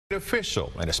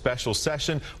Official. In a special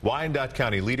session, Wyandotte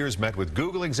County leaders met with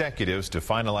Google executives to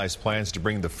finalize plans to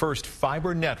bring the first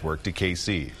fiber network to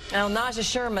KC. Now, Naja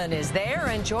Sherman is there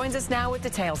and joins us now with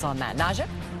details on that. Naja?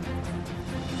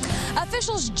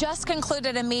 Officials just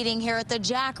concluded a meeting here at the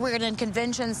Jack Reardon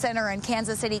Convention Center in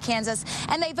Kansas City, Kansas,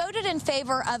 and they voted in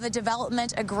favor of a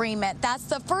development agreement. That's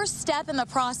the first step in the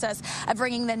process of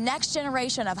bringing the next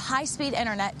generation of high-speed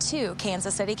internet to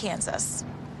Kansas City, Kansas.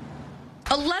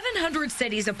 1,100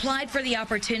 cities applied for the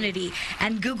opportunity,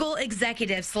 and Google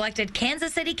executives selected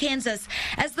Kansas City, Kansas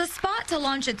as the spot to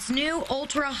launch its new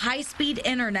ultra-high-speed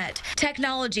internet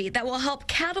technology that will help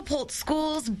catapult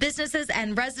schools, businesses,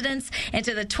 and residents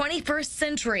into the 21st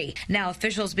century. Now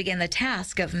officials begin the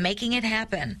task of making it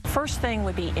happen. First thing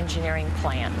would be engineering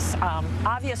plans.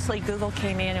 Obviously, Google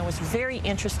came in and was very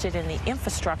interested in the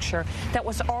infrastructure that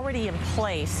was already in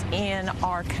place in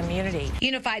our community.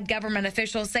 Unified government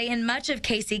officials say in much of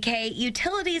KCK,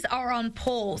 utilities are on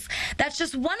poles. That's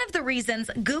just one of the reasons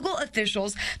Google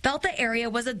officials felt the area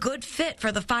was a good fit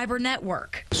for the fiber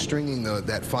network. Stringing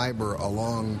that fiber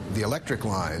along the electric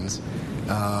lines,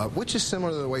 which is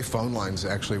similar to the way phone lines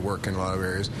actually work in a lot of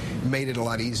areas, made it a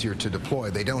lot easier to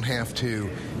deploy. They don't have to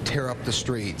tear up the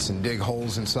streets and dig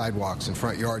holes in sidewalks and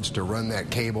front yards to run that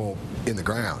cable in the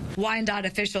ground. Wyandotte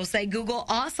officials say Google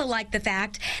also liked the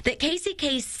fact that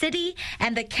KCK City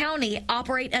and the county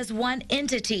operate as one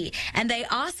entity, and they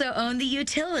also own the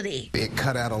utility. It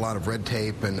cut out a lot of red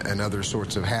tape and other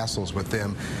sorts of hassles with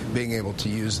them being able to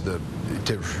use to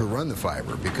run the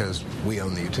fiber, because we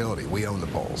own the utility, we own the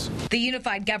poles. The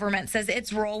unified government says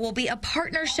its role will be a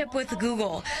partnership with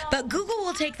Google, but Google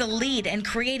will take the lead in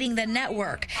creating the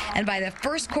network. And by the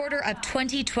first quarter of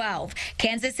 2012,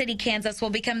 Kansas City, Kansas will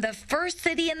become the first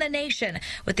city in the nation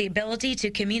with the ability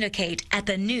to communicate at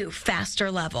the new,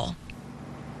 faster level.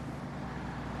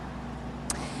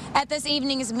 At this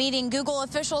evening's meeting, Google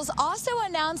officials also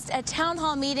announced a town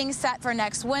hall meeting set for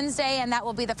next Wednesday, and that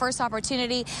will be the first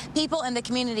opportunity people in the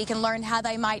community can learn how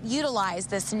they might utilize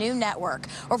this new network.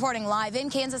 Reporting live in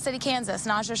Kansas City, Kansas,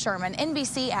 Naja Sherman,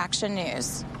 NBC Action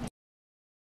News.